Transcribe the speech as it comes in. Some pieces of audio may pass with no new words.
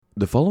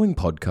The following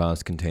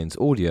podcast contains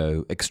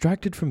audio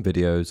extracted from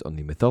videos on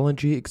the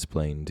Mythology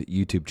Explained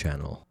YouTube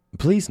channel.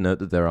 Please note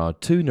that there are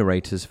two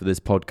narrators for this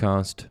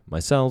podcast,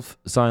 myself,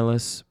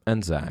 Silas,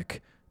 and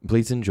Zach.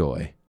 Please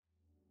enjoy.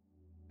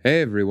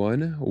 Hey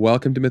everyone,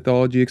 welcome to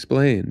Mythology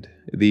Explained.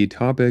 The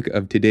topic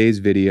of today's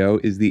video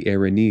is the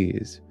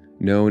Erinyes,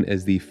 known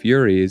as the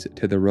Furies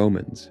to the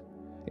Romans,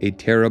 a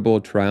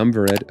terrible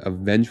triumvirate of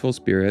vengeful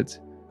spirits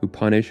who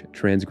punish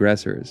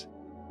transgressors.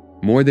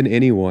 More than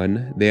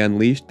anyone, they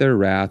unleashed their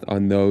wrath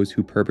on those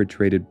who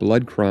perpetrated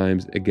blood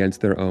crimes against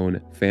their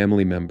own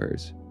family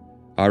members.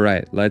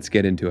 Alright, let's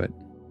get into it.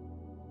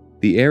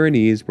 The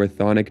Erinyes were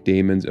chthonic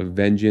daemons of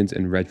vengeance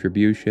and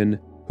retribution,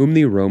 whom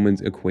the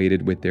Romans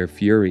equated with their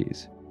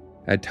Furies.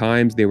 At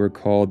times they were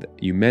called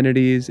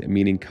Eumenides,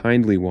 meaning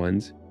kindly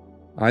ones,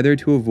 either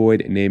to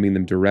avoid naming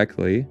them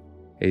directly,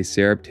 a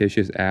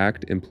surreptitious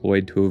act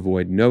employed to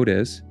avoid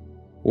notice,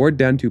 or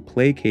done to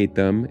placate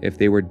them if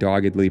they were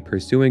doggedly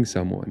pursuing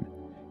someone,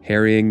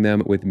 harrying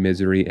them with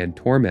misery and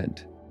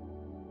torment.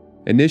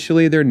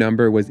 Initially, their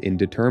number was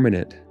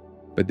indeterminate,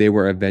 but they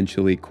were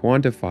eventually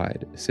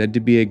quantified, said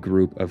to be a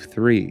group of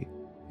 3,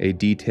 a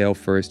detail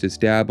first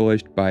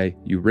established by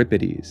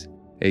Euripides,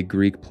 a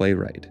Greek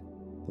playwright.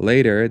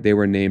 Later, they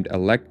were named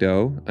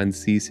Alecto,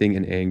 unceasing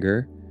in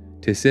anger,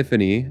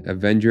 Tisiphone,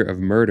 avenger of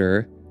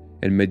murder,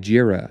 and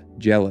Megira,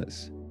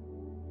 jealous.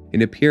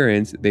 In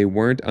appearance, they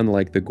weren't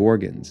unlike the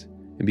Gorgons,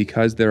 and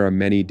because there are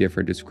many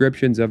different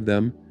descriptions of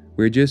them,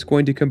 we're just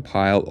going to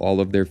compile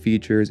all of their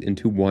features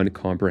into one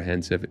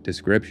comprehensive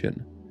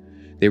description.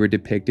 They were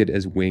depicted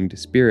as winged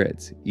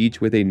spirits,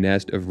 each with a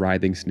nest of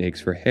writhing snakes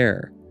for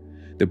hair.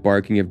 The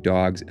barking of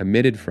dogs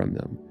emitted from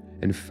them,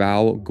 and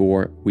foul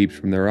gore wept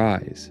from their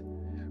eyes.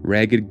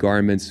 Ragged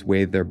garments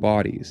swathed their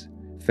bodies,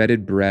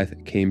 fetid breath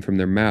came from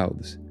their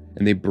mouths,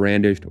 and they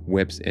brandished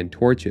whips and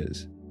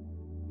torches.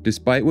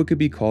 Despite what could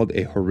be called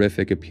a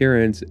horrific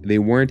appearance, they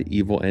weren't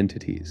evil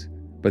entities,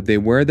 but they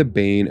were the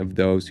bane of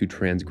those who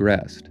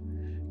transgressed,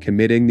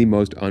 committing the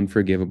most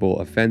unforgivable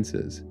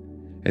offenses.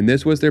 And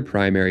this was their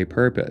primary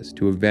purpose,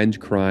 to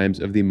avenge crimes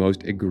of the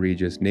most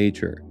egregious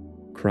nature,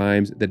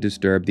 crimes that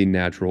disturbed the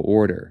natural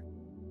order.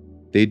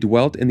 They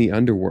dwelt in the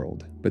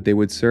underworld, but they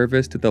would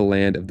surface to the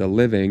land of the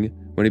living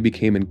when it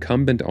became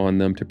incumbent on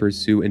them to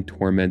pursue and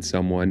torment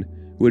someone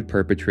who had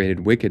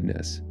perpetrated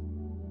wickedness.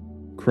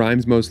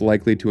 Crimes most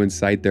likely to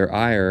incite their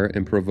ire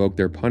and provoke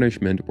their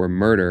punishment were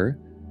murder,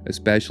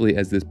 especially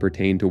as this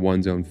pertained to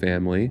one's own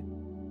family,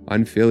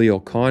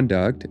 unfilial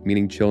conduct,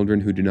 meaning children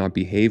who do not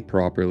behave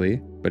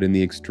properly, but in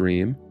the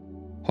extreme,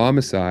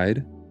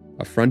 homicide,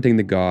 affronting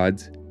the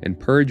gods, and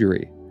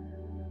perjury.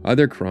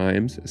 Other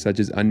crimes,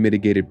 such as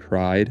unmitigated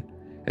pride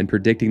and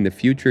predicting the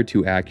future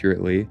too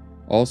accurately,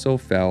 also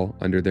fell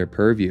under their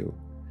purview.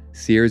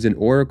 Seers and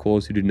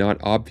oracles who did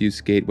not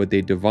obfuscate what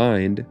they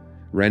divined,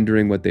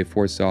 rendering what they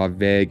foresaw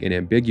vague and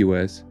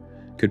ambiguous,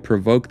 could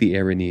provoke the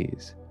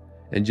Erinyes.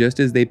 And just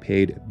as they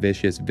paid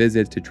vicious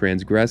visits to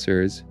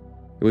transgressors,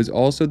 it was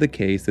also the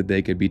case that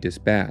they could be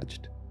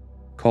dispatched.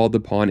 Called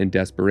upon in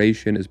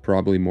desperation is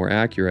probably more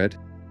accurate,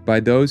 by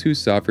those who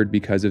suffered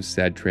because of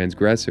said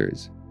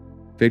transgressors.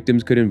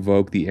 Victims could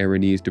invoke the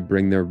Erinyes to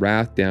bring their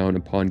wrath down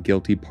upon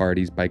guilty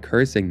parties by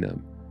cursing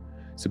them.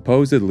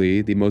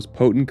 Supposedly, the most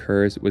potent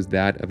curse was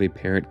that of a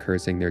parent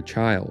cursing their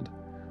child,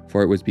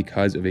 for it was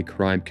because of a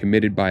crime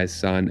committed by a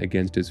son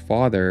against his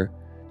father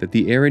that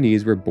the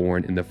Erinyes were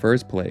born in the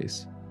first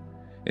place.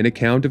 An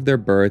account of their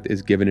birth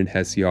is given in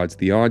Hesiod's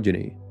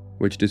Theogony,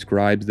 which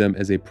describes them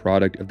as a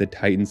product of the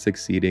Titans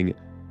succeeding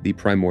the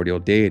primordial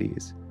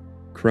deities.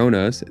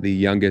 Cronos, the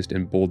youngest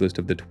and boldest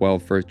of the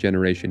 12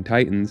 first-generation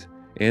Titans,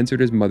 answered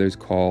his mother's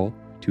call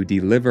to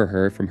deliver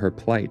her from her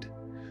plight,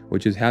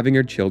 which is having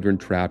her children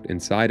trapped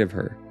inside of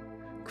her.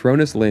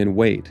 Cronos lay in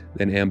wait,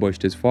 then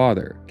ambushed his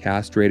father,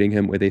 castrating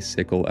him with a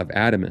sickle of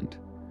adamant.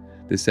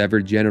 The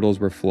severed genitals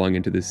were flung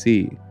into the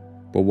sea,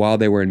 but while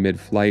they were in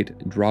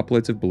mid-flight,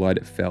 droplets of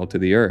blood fell to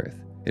the earth,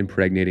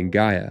 impregnating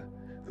Gaia,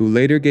 who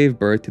later gave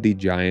birth to the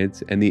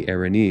giants and the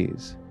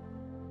Erinyes.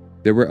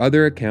 There were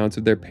other accounts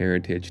of their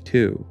parentage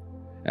too.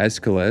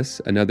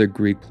 Aeschylus, another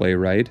Greek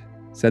playwright,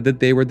 said that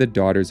they were the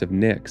daughters of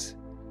Nyx,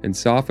 and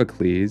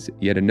Sophocles,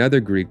 yet another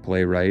Greek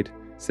playwright,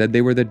 said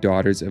they were the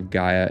daughters of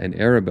Gaia and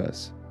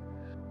Erebus.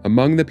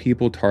 Among the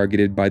people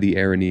targeted by the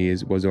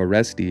Erinyes was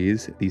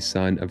Orestes, the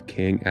son of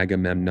King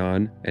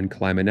Agamemnon and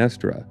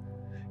Clytemnestra.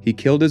 He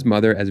killed his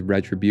mother as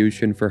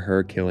retribution for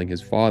her killing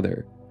his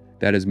father.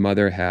 That his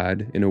mother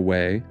had, in a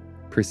way,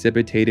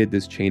 precipitated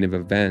this chain of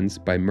events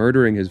by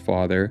murdering his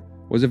father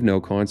was of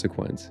no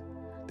consequence.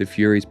 The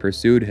Furies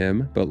pursued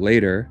him, but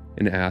later,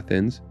 in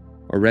Athens,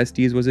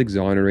 Orestes was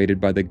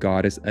exonerated by the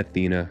goddess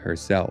Athena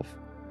herself.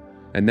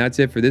 And that's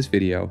it for this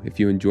video.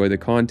 If you enjoy the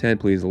content,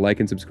 please like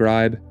and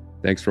subscribe.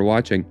 Thanks for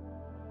watching.